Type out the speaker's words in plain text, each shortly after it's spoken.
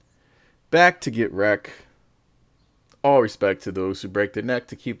Back to get wreck. All respect to those who break their neck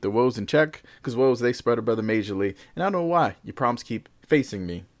to keep the woes in check, because woes, they spread a brother majorly, and I don't know why. Your problems keep facing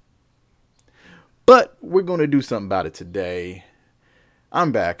me. But we're going to do something about it today.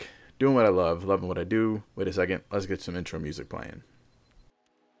 I'm back, doing what I love, loving what I do. Wait a second, let's get some intro music playing.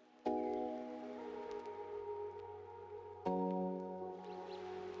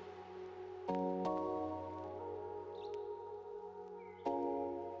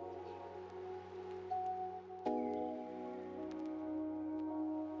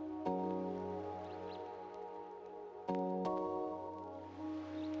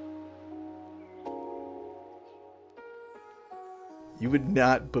 You would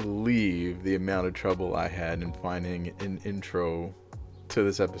not believe the amount of trouble I had in finding an intro to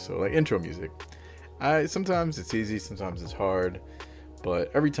this episode, like intro music. Sometimes it's easy, sometimes it's hard, but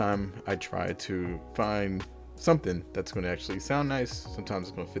every time I try to find something that's going to actually sound nice, sometimes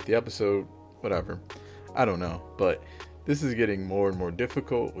it's going to fit the episode, whatever. I don't know, but this is getting more and more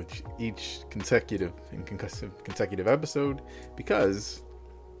difficult with each consecutive episode because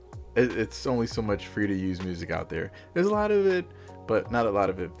it's only so much free to use music out there. There's a lot of it, but not a lot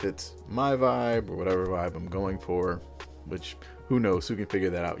of it fits my vibe or whatever vibe I'm going for, which who knows, who can figure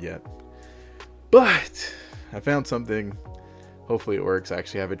that out yet. But I found something. Hopefully it works. I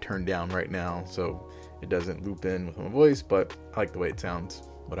actually have it turned down right now so it doesn't loop in with my voice, but I like the way it sounds,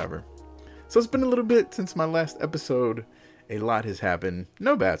 whatever. So it's been a little bit since my last episode. A lot has happened.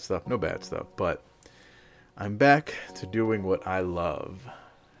 No bad stuff, but I'm back to doing what I love.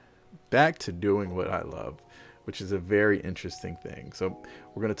 Which is a very interesting thing. So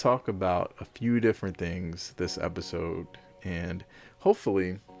we're going to talk about a few different things this episode, and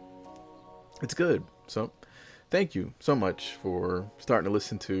hopefully it's good. So thank you so much for starting to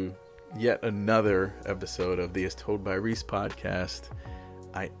listen to yet another episode of the As Told by Reese podcast.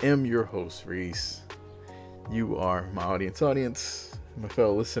 I am your host, Reese. You are my audience, my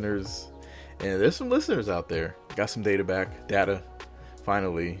fellow listeners, and there's some listeners out there. Got some data,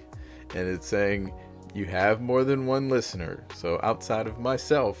 finally, and it's saying you have more than one listener. So outside of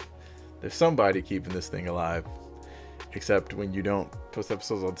myself, there's somebody keeping this thing alive. Except when you don't post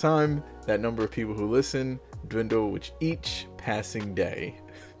episodes all the time, that number of people who listen dwindle with each passing day.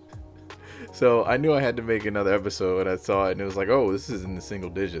 So I knew I had to make another episode. I saw it and it was like, oh, this is in the single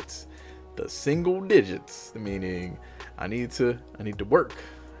digits. The single digits, meaning I need to work.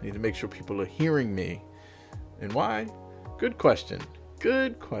 I need to make sure people are hearing me. And why? Good question. I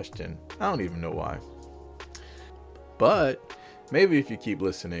don't even know why. But maybe if you keep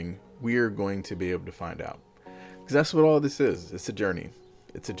listening, we're going to be able to find out. Because that's what all this is. It's a journey.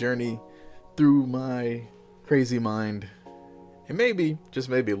 It's a journey through my crazy mind. And maybe, just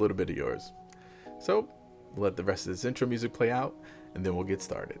maybe, a little bit of yours. So, we'll let the rest of this intro music play out, and then we'll get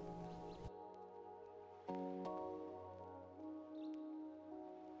started.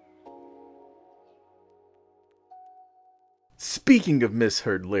 Speaking of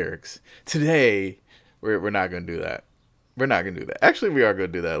misheard lyrics, today we're not going to do that. Actually, we are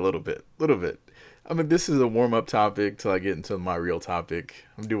going to do that a little bit. I mean, this is a warm-up topic till I get into my real topic.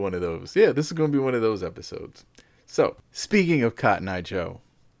 I'm doing one of those. Yeah, this is going to be one of those episodes. So, speaking of Cotton Eye Joe.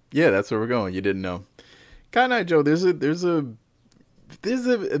 Yeah, that's where we're going. You didn't know. Cotton Eye Joe, there's a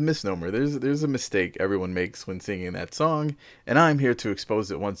misnomer. There's a mistake everyone makes when singing that song, and I'm here to expose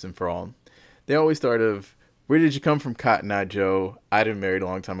it once and for all. They always start of, where did you come from, Cotton Eye Joe? I'd been married a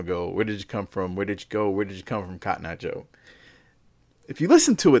long time ago. Where did you come from? Where did you go? Where did you come from, Cotton Eye Joe? If you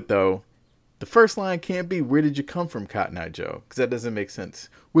listen to it, though, the first line can't be, where did you come from, Cotton Eye Joe? Because that doesn't make sense.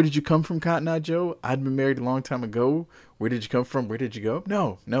 Where did you come from, Cotton Eye Joe? I'd been married a long time ago. Where did you come from? Where did you go?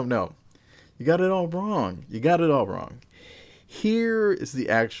 No. You got it all wrong. Here is the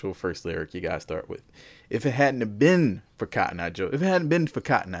actual first lyric you got to start with. If it hadn't been for Cotton Eye Joe, if it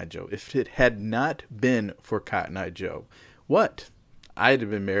had not been for Cotton Eye Joe, what? I'd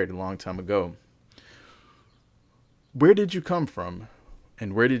have been married a long time ago. Where did you come from?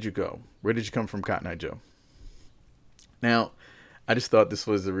 And where did you go? Where did you come from, Cotton Eye Joe? Now, I just thought this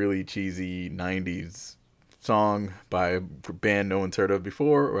was a really cheesy 90s song by a band no one's heard of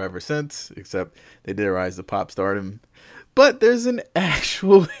before or ever since, except they did rise to pop stardom. But there's an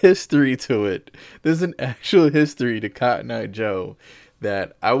actual history to it. There's an actual history to Cotton Eye Joe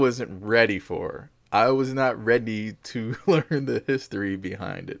that I wasn't ready for. I was not ready to learn the history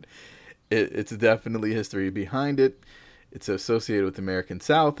behind it. It's definitely history behind it. It's associated with the American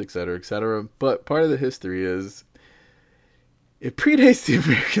South, etc., etc. But part of the history is it predates the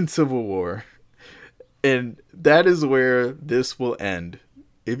American Civil War. And that is where this will end.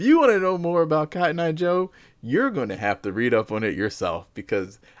 If you want to know more about Cotton Eye Joe, you're going to have to read up on it yourself,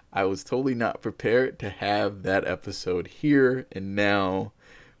 because I was totally not prepared to have that episode here and now,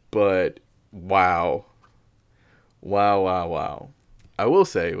 but wow. Wow, wow, wow. I will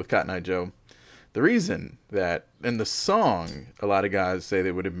say with Cotton Eye Joe, the reason that in the song, a lot of guys say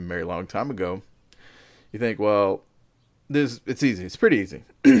they would have been married a long time ago. You think, well, it's easy. It's pretty easy.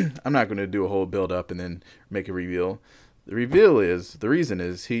 I'm not going to do a whole build up and then make a reveal. The reason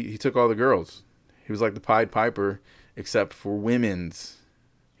is he took all the girls. He was like the Pied Piper, except for women's.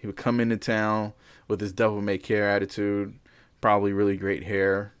 He would come into town with his devil may care attitude, probably really great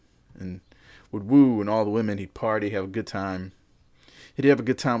hair, and would woo, and all the women, he'd party, have a good time. He'd have a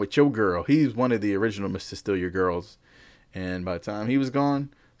good time with your girl. He's one of the original Mr. Steal Your Girls. And by the time he was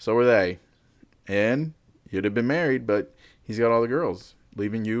gone, so were they. And you'd have been married, but he's got all the girls,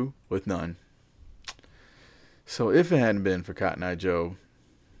 leaving you with none. So if it hadn't been for Cotton Eye Joe,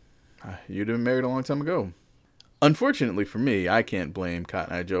 you'd have been married a long time ago. Unfortunately for me, I can't blame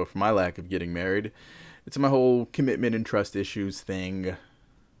Cotton Eye Joe for my lack of getting married. It's my whole commitment and trust issues thing.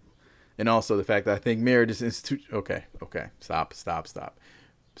 And also the fact that I think marriage is Okay. Stop.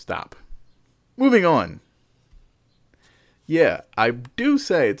 Moving on. Yeah, I do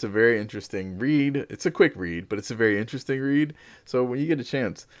say it's a very interesting read. It's a quick read, but it's a very interesting read. So when you get a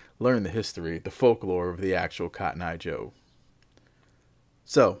chance, learn the history, the folklore of the actual Cotton Eye Joe.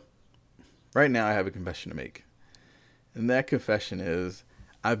 So, right now I have a confession to make. And that confession is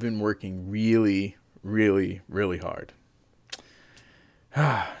I've been working really, really, really hard.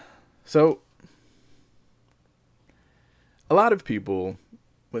 So, a lot of people,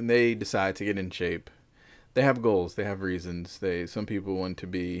 when they decide to get in shape, they have goals, they have reasons. Some people want to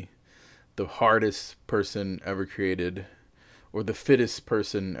be the hardest person ever created, or the fittest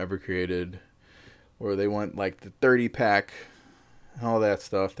person ever created, or they want like the 30-pack, and all that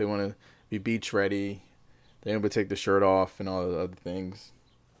stuff. They want to be beach ready. They want to take the shirt off and all the other things.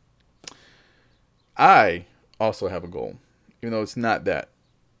 I also have a goal, even though it's not that.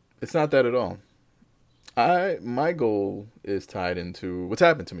 It's not that at all. My goal is tied into what's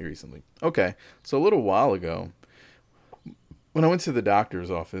happened to me recently. Okay, so a little while ago, when I went to the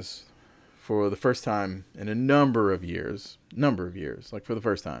doctor's office for the first time in a number of years, like for the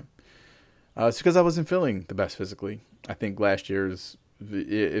first time, it's because I wasn't feeling the best physically. I think last year's,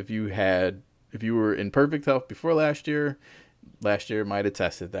 if you were in perfect health before last year might have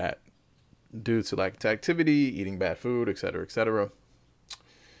tested that due to lack of activity, eating bad food, etc., etc.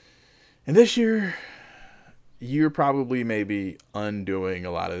 And this year, you're probably maybe undoing a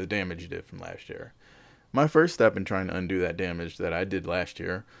lot of the damage you did from last year. My first step in trying to undo that damage that I did last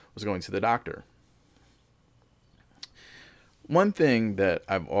year was going to the doctor. One thing that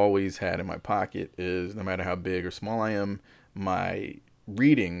I've always had in my pocket is no matter how big or small I am, my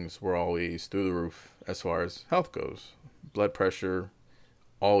readings were always through the roof as far as health goes. Blood pressure,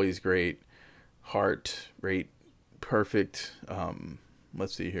 always great. Heart rate, perfect.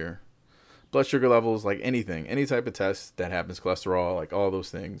 Let's see here. Blood sugar levels, like anything, any type of test that happens, cholesterol, like all those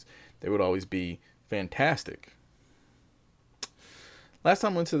things, they would always be fantastic. Last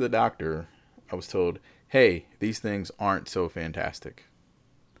time I went to the doctor, I was told, hey, these things aren't so fantastic.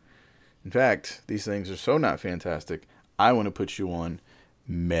 In fact, these things are so not fantastic, I want to put you on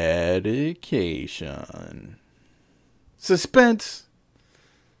medication. Suspense.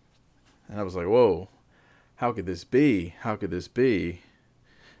 And I was like, whoa, how could this be? How could this be?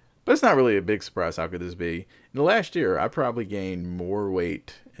 But it's not really a big surprise. How could this be? In the last year, I probably gained more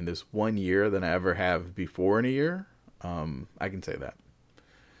weight in this 1 year than I ever have before in a year. I can say that.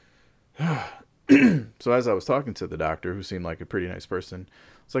 So as I was talking to the doctor, who seemed like a pretty nice person,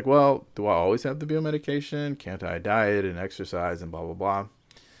 it's like, well, do I always have to be on medication? Can't I diet and exercise and blah, blah, blah?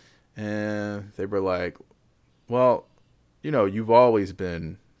 And they were like, well, you've always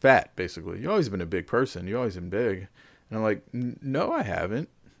been fat, basically. You've always been a big person. You've always been big. And I'm like, no, I haven't.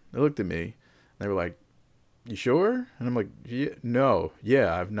 They looked at me and they were like, you sure? And I'm like,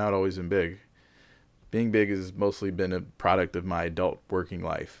 yeah, I've not always been big. Being big has mostly been a product of my adult working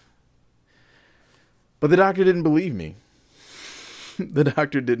life. But the doctor didn't believe me. The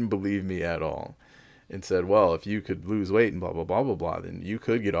doctor didn't believe me at all and said, well, if you could lose weight and blah, blah, blah, blah, blah, then you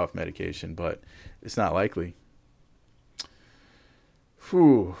could get off medication, but it's not likely.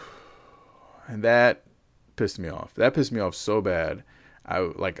 Whew. And that pissed me off. That pissed me off so bad.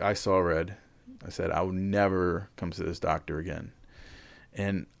 I saw red. I said, I will never come to this doctor again.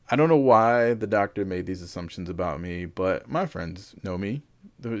 And I don't know why the doctor made these assumptions about me, but my friends know me.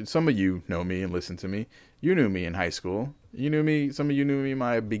 Some of you know me and listen to me. You knew me in high school. Some of you knew me in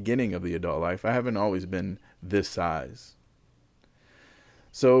my beginning of the adult life. I haven't always been this size.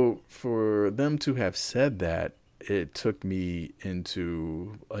 So for them to have said that it took me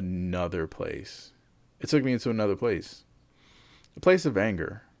into another place. It took me into another place. A place of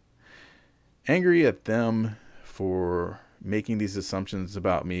anger. Angry at them for making these assumptions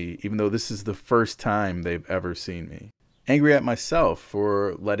about me, even though this is the first time they've ever seen me. Angry at myself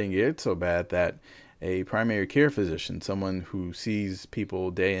for letting it get so bad that a primary care physician, someone who sees people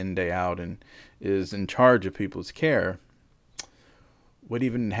day in, day out, and is in charge of people's care, would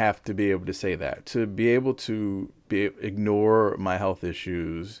even have to be able to say that. To be able to ignore my health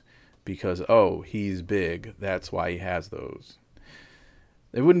issues because, oh, he's big, that's why he has those.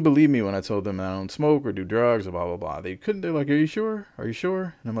 They wouldn't believe me when I told them I don't smoke or do drugs or blah, blah, blah. They couldn't. They're like, are you sure? Are you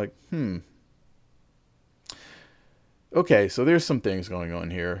sure? And I'm like, Okay, so there's some things going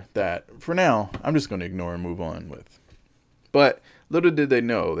on here that, for now, I'm just going to ignore and move on with. But little did they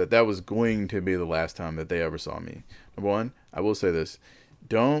know that that was going to be the last time that they ever saw me. Number one, I will say this.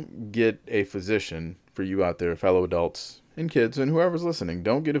 Don't get a physician, for you out there, fellow adults and kids and whoever's listening,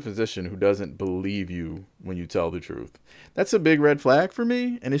 don't get a physician who doesn't believe you when you tell the truth. That's a big red flag for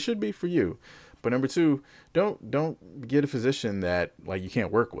me, and it should be for you. But number two, don't get a physician that like you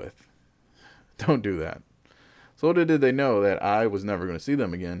can't work with. Don't do that. So little did they know that I was never going to see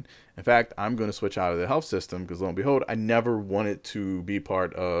them again. In fact, I'm going to switch out of the health system because lo and behold, I never wanted to be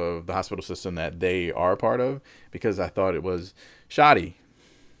part of the hospital system that they are part of because I thought it was shoddy.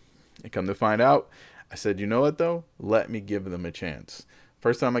 And come to find out, I said, you know what though? Let me give them a chance.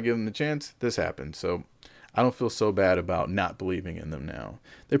 First time I give them the chance, this happened. So I don't feel so bad about not believing in them now.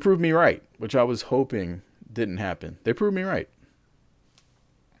 They proved me right, which I was hoping didn't happen. They proved me right.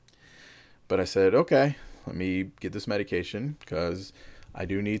 But I said, okay, let me get this medication because I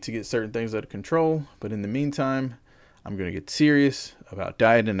do need to get certain things under control. But in the meantime, I'm going to get serious about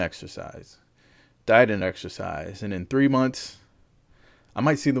diet and exercise. Diet and exercise. And in 3 months, I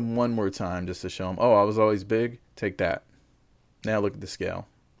might see them one more time just to show them, oh, I was always big. Take that. Now look at the scale.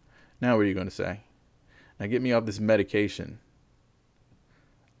 Now what are you going to say? Now get me off this medication.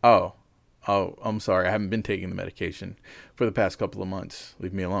 Oh, I'm sorry. I haven't been taking the medication for the past couple of months.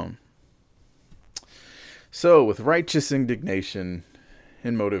 Leave me alone. So with righteous indignation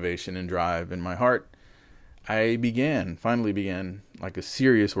and motivation and drive in my heart, I finally began like a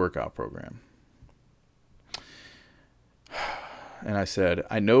serious workout program. And I said,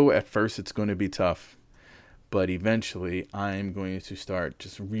 I know at first it's going to be tough, but eventually I'm going to start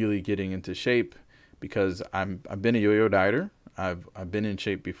just really getting into shape because I've been a yo-yo dieter. I've been in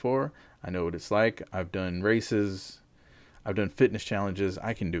shape before. I know what it's like. I've done races. I've done fitness challenges.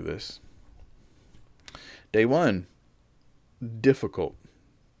 I can do this. Day one, difficult.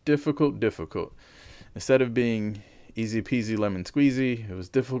 Instead of being easy peasy lemon squeezy, it was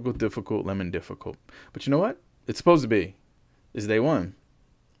difficult, lemon difficult. But you know what? It's supposed to be. It's day one.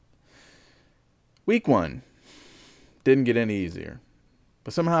 Week one didn't get any easier,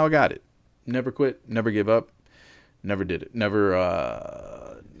 but somehow I got it. Never quit, never give up, never did it,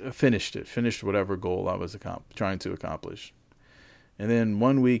 never finished it, finished whatever goal I was trying to accomplish. And then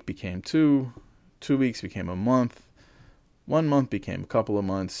 1 week became 2 weeks became a month, 1 month became a couple of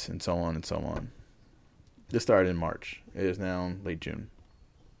months, and so on and so on. This started in March. It is now late June.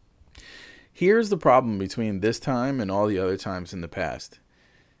 Here's the problem between this time and all the other times in the past.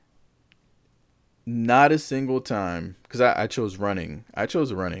 Not a single time, because I chose running. I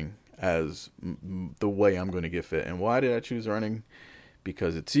chose running as the way I'm going to get fit. And why did I choose running?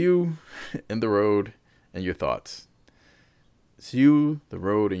 Because it's you and the road and your thoughts. It's you, the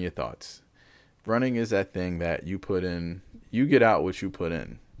road, and your thoughts. Running is that thing that you put in. You get out what you put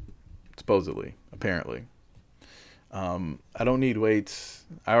in. Supposedly, apparently. I don't need weights.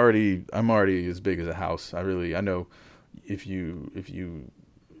 I'm already as big as a house. I know if you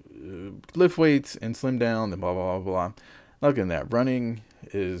lift weights and slim down, then blah, blah, blah, blah. Look at that. Running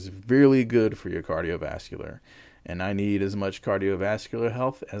is really good for your cardiovascular. And I need as much cardiovascular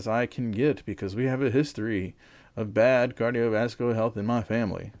health as I can get because we have a history of bad cardiovascular health in my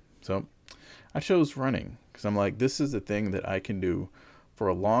family. So I chose running because I'm like, this is the thing that I can do for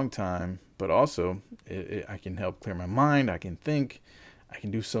a long time, but also I can help clear my mind. I can think. I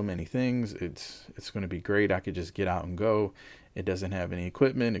can do so many things. It's going to be great. I could just get out and go. It doesn't have any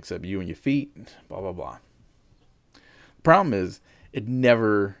equipment except you and your feet, blah, blah, blah. The problem is it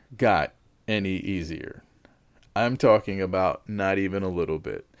never got any easier. I'm talking about not even a little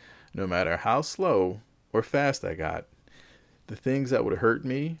bit. No matter how slow or fast I got, the things that would hurt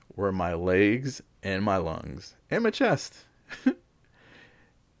me were my legs and my lungs and my chest.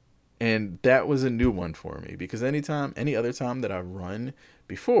 And that was a new one for me because any other time that I run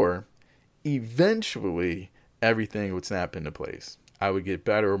before, eventually everything would snap into place. I would get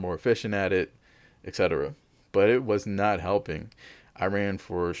better or more efficient at it, etc. but it was not helping. I ran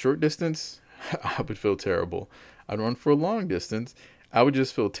for a short distance, I would feel terrible. I'd run for a long distance, I would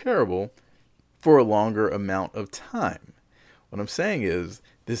just feel terrible for a longer amount of time. What I'm saying is,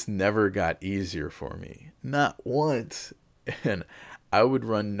 this never got easier for me. Not once. And I would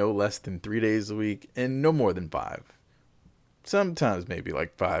run no less than 3 days a week and no more than 5. Sometimes maybe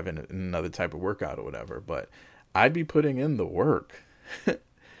like 5 in another type of workout or whatever. But I'd be putting in the work.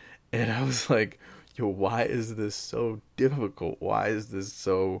 And I was like, yo, why is this so difficult? Why is this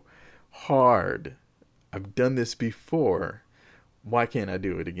so hard? I've done this before. Why can't I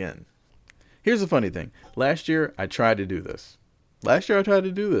do it again? Here's the funny thing. Last year, I tried to do this.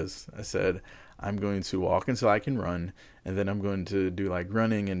 I said, I'm going to walk until I can run, and then I'm going to do like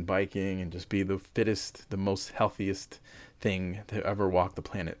running and biking and just be the fittest, the most healthiest thing to ever walk the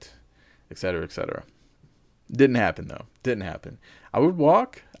planet, etc., etc. Didn't happen, though. Didn't happen. I would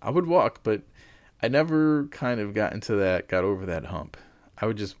walk, but I never kind of got over that hump. I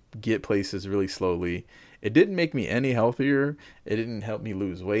would just get places really slowly. It didn't make me any healthier. It didn't help me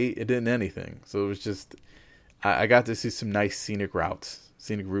lose weight. It didn't anything. So it was just, I got to see some nice scenic routes,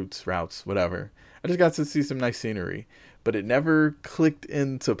 whatever. I just got to see some nice scenery, but it never clicked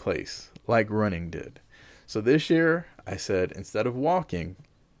into place like running did. So this year I said, instead of walking,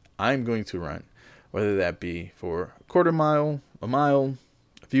 I'm going to run, whether that be for a quarter mile, a mile,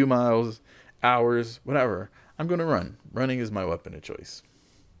 a few miles, hours, whatever. I'm going to run. Running is my weapon of choice.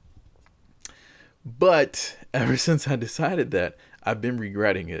 But ever since I decided that, I've been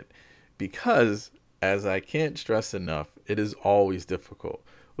regretting it because, as I can't stress enough, it is always difficult.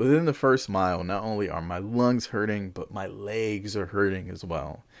 Within the first mile, not only are my lungs hurting, but my legs are hurting as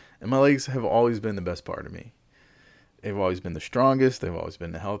well. And my legs have always been the best part of me. They've always been the strongest. They've always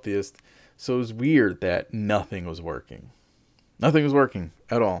been the healthiest. So it was weird that nothing was working. Nothing was working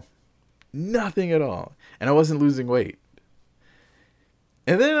at all. Nothing at all. And I wasn't losing weight.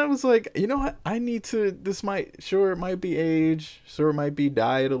 And then I was like, you know what? It might be age. Sure, it might be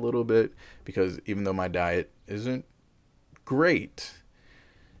diet a little bit. Because even though my diet isn't great,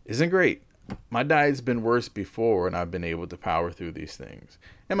 my diet's been worse before and I've been able to power through these things.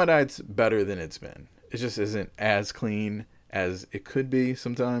 And my diet's better than it's been. It just isn't as clean as it could be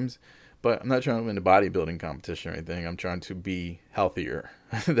sometimes. But I'm not trying to win a bodybuilding competition or anything. I'm trying to be healthier.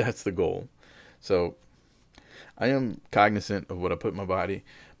 That's the goal. So I am cognizant of what I put in my body,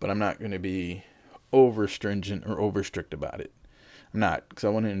 but I'm not going to be over stringent or over strict about it. I'm not, because I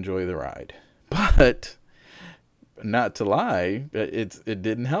want to enjoy the ride. But not to lie, it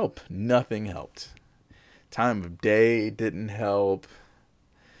didn't help. Nothing helped. Time of day didn't help.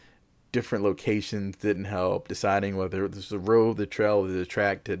 Different locations didn't help. Deciding whether it was the road, the trail, or the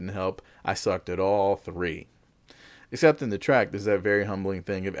track didn't help. I sucked at all 3. Except in the track, there's that very humbling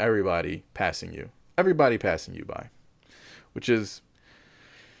thing of everybody passing you. Everybody passing you by. Which is,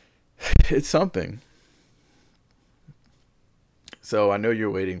 it's something. So I know you're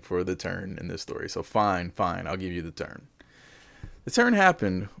waiting for the turn in this story. So fine, I'll give you the turn. The turn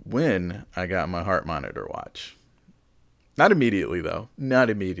happened when I got my heart monitor watch. Not immediately, though. Not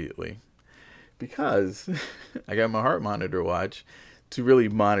immediately. Because I got my heart monitor watch to really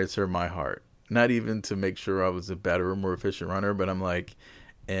monitor my heart. Not even to make sure I was a better or more efficient runner, but I'm like,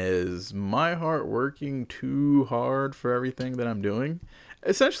 is my heart working too hard for everything that I'm doing?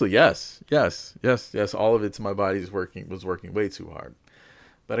 Essentially, yes. All of it to my body was working way too hard.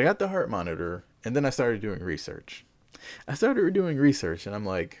 But I got the heart monitor, and then I started doing research. And I'm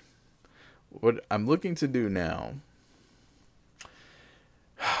like, what I'm looking to do now,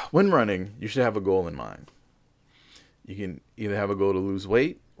 when running, you should have a goal in mind. You can either have a goal to lose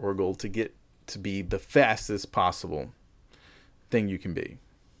weight or a goal to get to be the fastest possible thing you can be.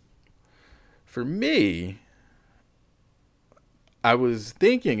 For me, I was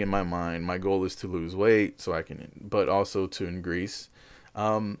thinking in my mind, my goal is to lose weight but also to increase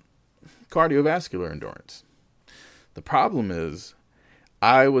cardiovascular endurance. The problem is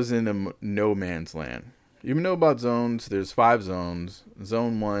I was in a no man's land. You know about zones. There's 5 zones.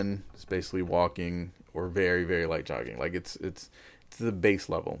 Zone 1 is basically walking or very, very light jogging. Like it's the base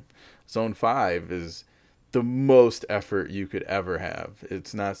level. Zone 5 is the most effort you could ever have.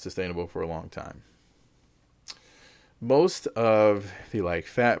 It's not sustainable for a long time. Most of the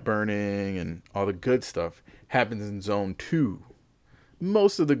fat burning and all the good stuff happens in zone 2.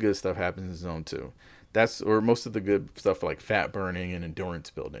 Most of the good stuff happens in zone 2. Most of the good stuff like fat burning and endurance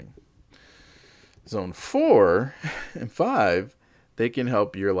building. Zone 4 and 5, they can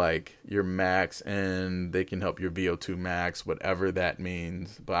help your max, and they can help your VO2 max, whatever that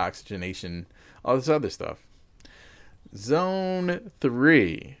means, by oxygenation, all this other stuff. Zone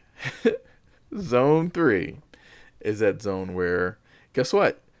 3 Zone 3 is that zone where, guess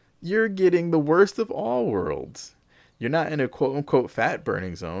what? You're getting the worst of all worlds. You're not in a quote unquote fat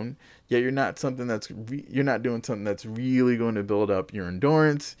burning zone, yet you're not doing something that's really going to build up your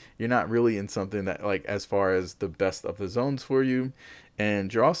endurance. You're not really in something that, like, as far as the best of the zones for you,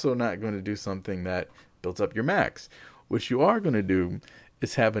 and you're also not going to do something that builds up your max. What you are going to do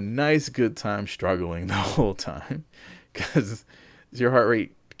is have a nice good time struggling the whole time, because your heart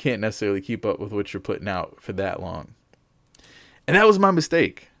rate can't necessarily keep up with what you're putting out for that long. And that was my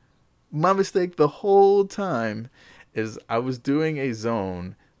mistake. My mistake the whole time is I was doing a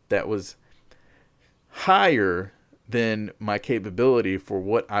zone that was higher than my capability for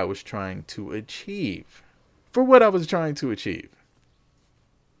what I was trying to achieve.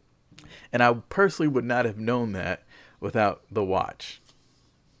 And I personally would not have known that without the watch,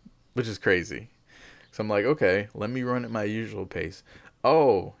 which is crazy. So I'm like, okay, let me run at my usual pace.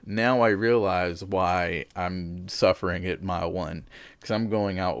 Oh, now I realize why I'm suffering at mile 1, because I'm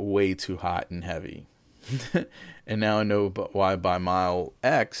going out way too hot and heavy. And now I know why by mile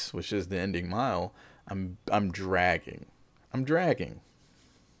X, which is the ending mile, I'm dragging.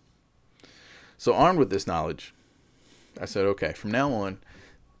 So armed with this knowledge, I said, okay, from now on,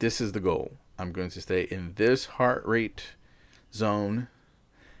 this is the goal. I'm going to stay in this heart rate zone,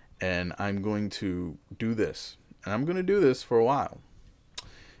 and I'm going to do this. And I'm going to do this for a while.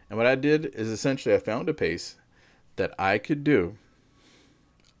 And what I did is essentially I found a pace that I could do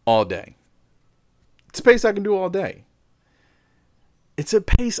all day. It's a pace I can do all day.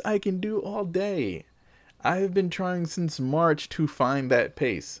 I have been trying since March to find that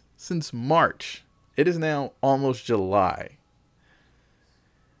pace. Since March. It is now almost July.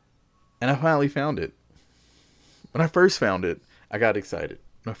 And I finally found it. When I first found it, I got excited.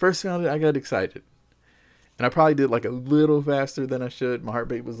 And I probably did like a little faster than I should. My heart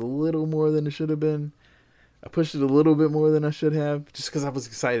rate was a little more than it should have been. I pushed it a little bit more than I should have, just because I was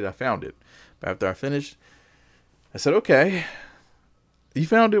excited I found it. But after I finished, I said, okay, you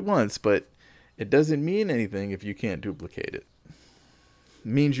found it once, but it doesn't mean anything if you can't duplicate it. It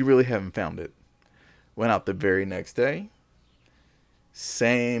means you really haven't found it. Went out the very next day.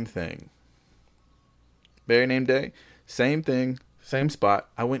 Same thing. Very name day. Same thing. Same spot.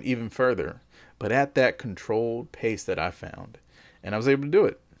 I went even further, but at that controlled pace that I found. And I was able to do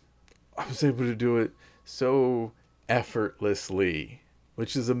it. I was able to do it so effortlessly,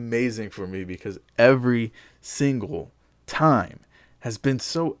 which is amazing for me because every single time has been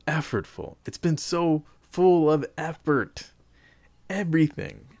so effortful. It's been so full of effort.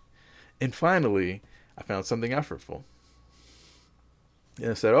 Everything. And finally, I found something effortful.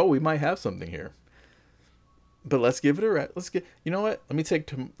 And I said, oh, we might have something here. But let's give it a rest. You know what? Let me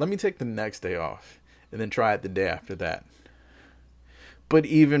take the next day off and then try it the day after that. But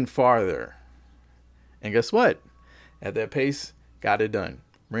even farther. And guess what? At that pace, got it done.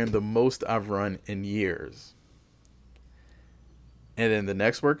 Ran the most I've run in years. And then the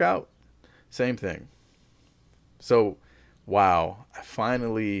next workout, same thing. So, wow. I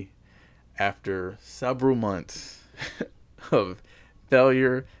finally, after several months of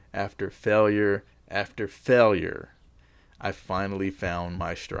failure after failure after failure, I finally found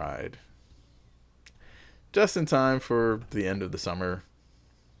my stride. Just in time for the end of the summer.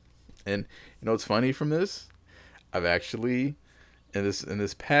 And you know what's funny from this? I've actually, in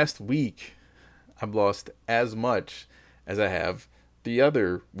this past week, I've lost as much as I have the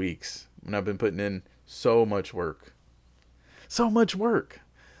other weeks when I've been putting in so much work.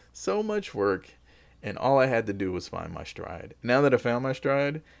 And all I had to do was find my stride. Now that I found my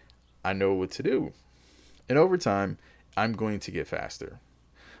stride, I know what to do. And over time, I'm going to get faster.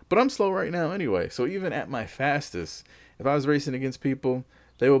 But I'm slow right now anyway. So even at my fastest, if I was racing against people,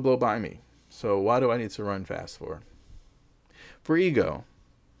 they will blow by me. So why do I need to run fast for? For ego.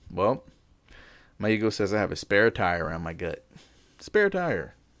 Well, my ego says I have a spare tire around my gut. Spare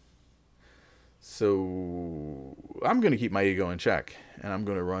tire. So I'm going to keep my ego in check. And I'm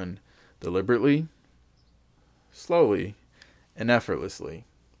going to run deliberately, slowly, and effortlessly.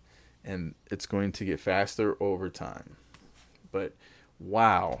 And it's going to get faster over time. But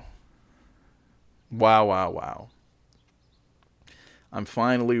wow. I'm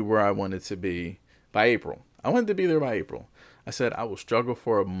finally where I wanted to be by April. I wanted to be there by April. I said I will struggle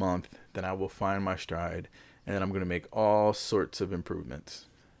for a month, then I will find my stride, and then I'm going to make all sorts of improvements.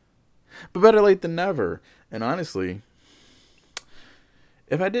 But better late than never. And honestly,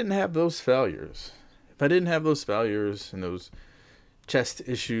 if I didn't have those failures, and those chest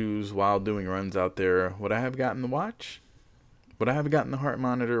issues while doing runs out there, would I have gotten the watch? Would I have gotten the heart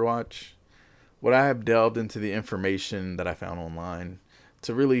monitor watch? Would I have delved into the information that I found online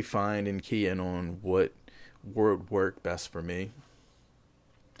to really find and key in on what would work best for me.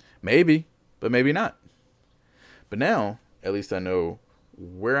 Maybe, but maybe not. But now, at least I know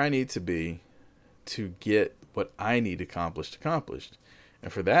where I need to be to get what I need accomplished.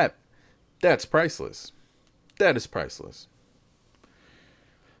 And for that, that's priceless. That is priceless.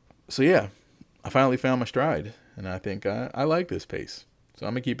 So yeah, I finally found my stride, and I think I like this pace. So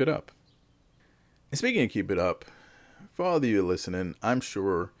I'm going to keep it up. And speaking of keep it up, for all of you listening, I'm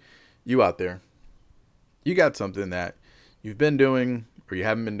sure you out there, you got something that you've been doing or you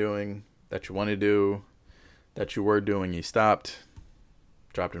haven't been doing that you want to do, that you were doing, you stopped,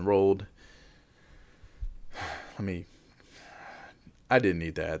 dropped and rolled. I didn't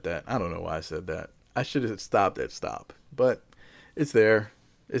need to add that. I don't know why I said that. I should have stopped at stop, but it's there.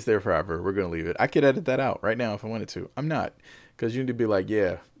 It's there forever. We're going to leave it. I could edit that out right now if I wanted to. I'm not, because you need to be like,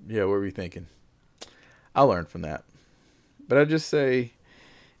 yeah, what were we thinking? I'll learn from that. But I just say,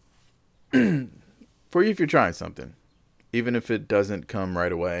 for you, if you're trying something, even if it doesn't come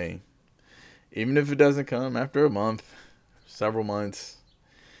right away, even if it doesn't come after a month, several months,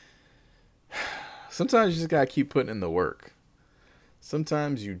 sometimes you just got to keep putting in the work.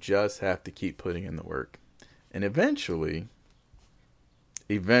 Sometimes you just have to keep putting in the work. And eventually,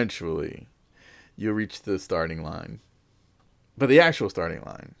 you'll reach the starting line. But the actual starting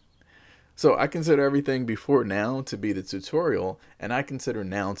line. So I consider everything before now to be the tutorial, and I consider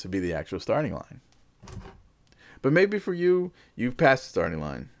now to be the actual starting line. But maybe for you, you've passed the starting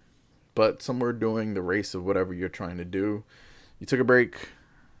line. But somewhere during the race of whatever you're trying to do, you took a break.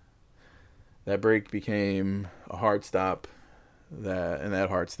 That break became a hard stop. That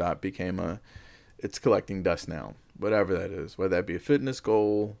hard stop became it's collecting dust now. Whatever that is. Whether that be a fitness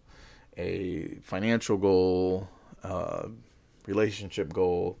goal, a financial goal, relationship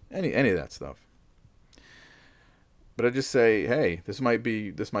goal, any of that stuff. But I just say, hey, this might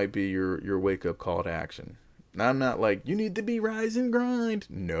be your wake up call to action. Now I'm not like, you need to be rise and grind.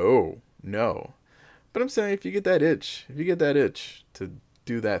 No. But I'm saying if you get that itch to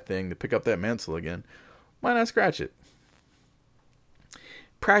do that thing, to pick up that mantle again, why not scratch it?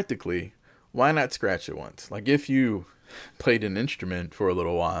 Practically, why not scratch it once? Like if you played an instrument for a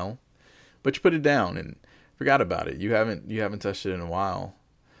little while, but you put it down and forgot about it. You haven't touched it in a while.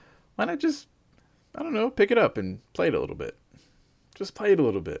 Why not just, I don't know, pick it up and play it a little bit. Just play it a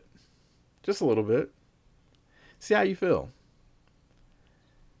little bit. Just a little bit. See how you feel.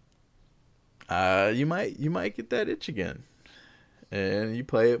 You might get that itch again. And you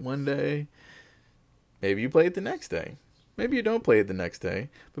play it one day. Maybe you play it the next day. Maybe you don't play it the next day.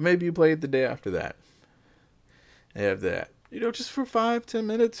 But maybe you play it the day after that. And have that. Just for 5-10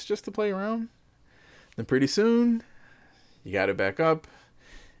 minutes just to play around. Then pretty soon, you got it back up.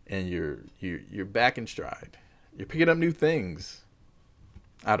 And you're back in stride. You're picking up new things.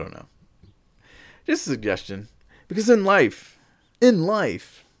 I don't know. Just a suggestion. Because in life,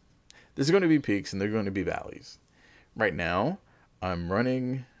 there's going to be peaks and there's going to be valleys. Right now, I'm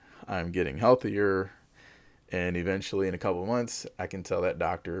running, I'm getting healthier, and eventually in a couple of months, I can tell that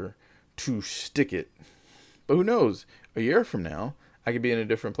doctor to stick it. But who knows? A year from now, I could be in a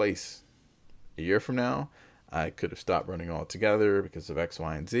different place. A year from now, I could have stopped running altogether because of X,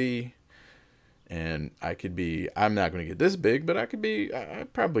 Y, and Z. And I'm not going to get this big, but I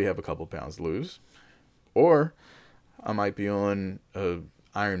probably have a couple pounds to lose. Or I might be on a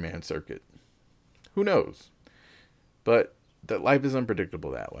Ironman circuit. Who knows? But that life is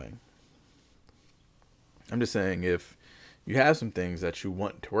unpredictable that way. I'm just saying, if you have some things that you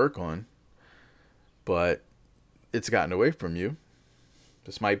want to work on, but it's gotten away from you,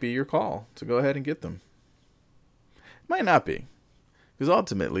 this might be your call to go ahead and get them. It might not be, because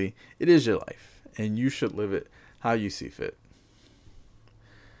ultimately it is your life and you should live it how you see fit.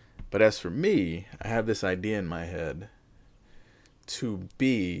 But as for me, I have this idea in my head to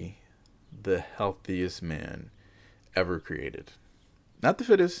be the healthiest man ever created. Not the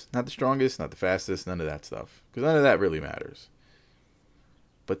fittest, not the strongest, not the fastest, none of that stuff. Because none of that really matters.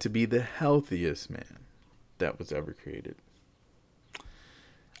 But to be the healthiest man that was ever created.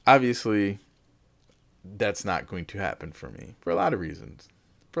 Obviously, that's not going to happen for me. For a lot of reasons.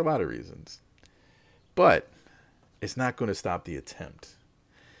 But it's not going to stop the attempt.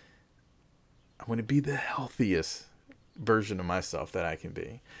 I want to be the healthiest version of myself that I can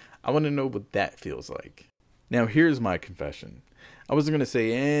be. I want to know what that feels like. Now, here's my confession. I wasn't going to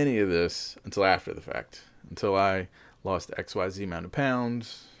say any of this until after the fact. Until I lost XYZ amount of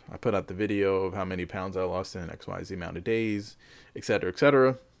pounds. I put out the video of how many pounds I lost in XYZ amount of days, etc.,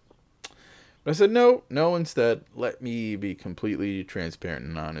 etc. But I said, no, instead, let me be completely transparent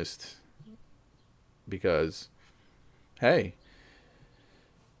and honest. Because, hey,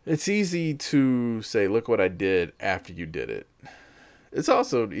 It's easy to say, look what I did after you did it. It's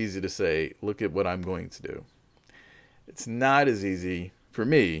also easy to say, look at what I'm going to do. It's not as easy for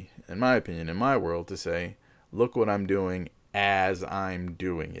me, in my opinion, in my world, to say, look what I'm doing as I'm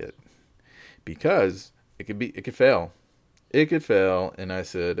doing it. Because it could fail. It could fail, and I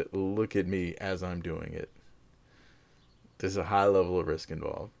said, look at me as I'm doing it. There's a high level of risk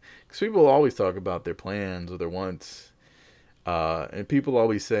involved. Because people always talk about their plans or their wants. And people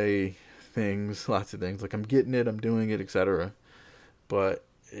always say things, lots of things, like I'm getting it, I'm doing it, etc. But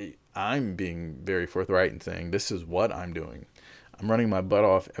I'm being very forthright in saying this is what I'm doing. I'm running my butt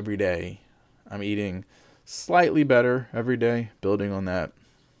off every day. I'm eating slightly better every day, building on that.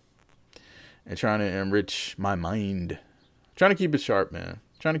 And trying to enrich my mind. Trying to keep it sharp, man.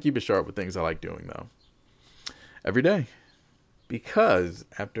 Trying to keep it sharp with things I like doing, though. Every day. Because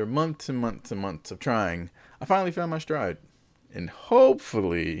after months and months and months of trying, I finally found my stride. And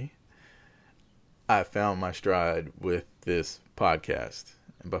hopefully, I found my stride with this podcast.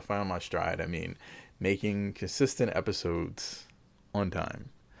 And by found my stride, I mean making consistent episodes on time.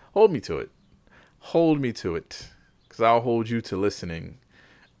 Hold me to it. Hold me to it. Because I'll hold you to listening.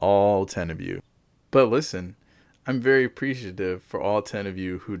 All 10 of you. But listen, I'm very appreciative for all 10 of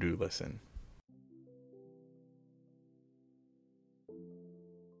you who do listen.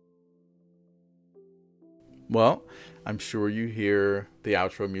 Well, I'm sure you hear the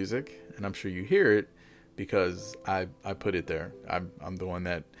outro music, and I'm sure you hear it because I put it there. I'm the one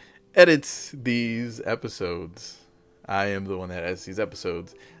that edits these episodes. I am the one that edits these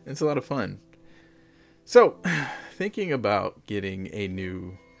episodes. And it's a lot of fun. So, thinking about getting a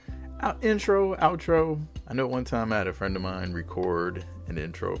new intro, outro. I know one time I had a friend of mine record an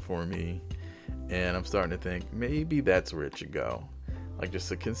intro for me, and I'm starting to think maybe that's where it should go. Like just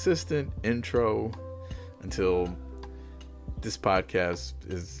a consistent intro until this podcast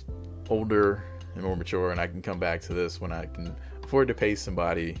is older and more mature, and I can come back to this when I can afford to pay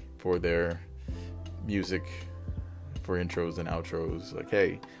somebody for their music for intros and outros. Like,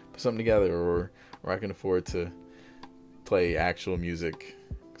 hey, put something together, or I can afford to play actual music.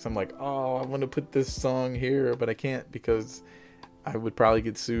 I'm like, oh, I want to put this song here, but I can't because I would probably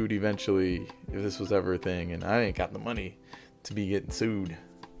get sued eventually if this was ever a thing, and I ain't got the money to be getting sued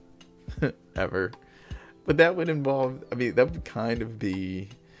ever. But that would involve, that would kind of be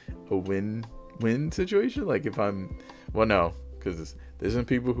a win-win situation. Like if no, because there's some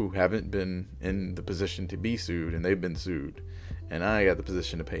people who haven't been in the position to be sued, and they've been sued, and I got the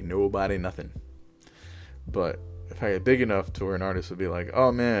position to pay nobody nothing. But if I get big enough to where an artist would be like,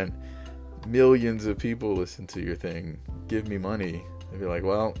 oh man, millions of people listen to your thing, give me money, I'd be like,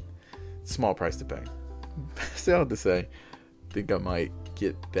 well, small price to pay. Still have to say, I think I might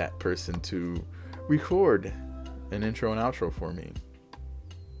get that person to record an intro and outro for me.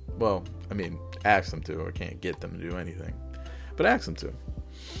 Well, ask them to. I can't get them to do anything, but ask them to.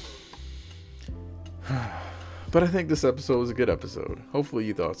 But I think this episode was a good episode. Hopefully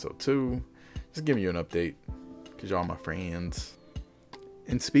you thought so too. Just giving you an update because y'all my friends.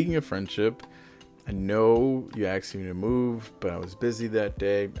 And speaking of friendship, I know you asked me to move, but I was busy that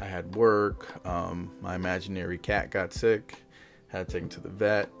day. I had work. My imaginary cat got sick. Had to take him to the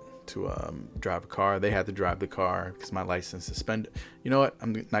vet to drive a car. They had to drive the car because my license suspended. You know what?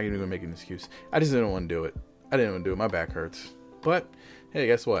 I'm not even going to make an excuse. I just didn't want to do it. I didn't want to do it. My back hurts. But, hey,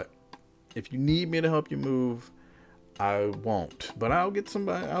 guess what? If you need me to help you move, I won't. But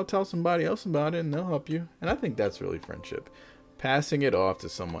I'll tell somebody else about it and they'll help you. And I think that's really friendship. Passing it off to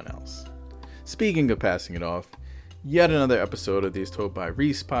someone else. Speaking of passing it off, yet another episode of the As Told by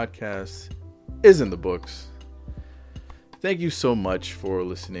Reese podcast is in the books. Thank you so much for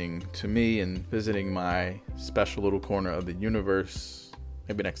listening to me and visiting my special little corner of the universe.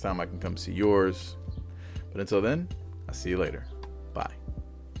 Maybe next time I can come see yours. But until then, I'll see you later.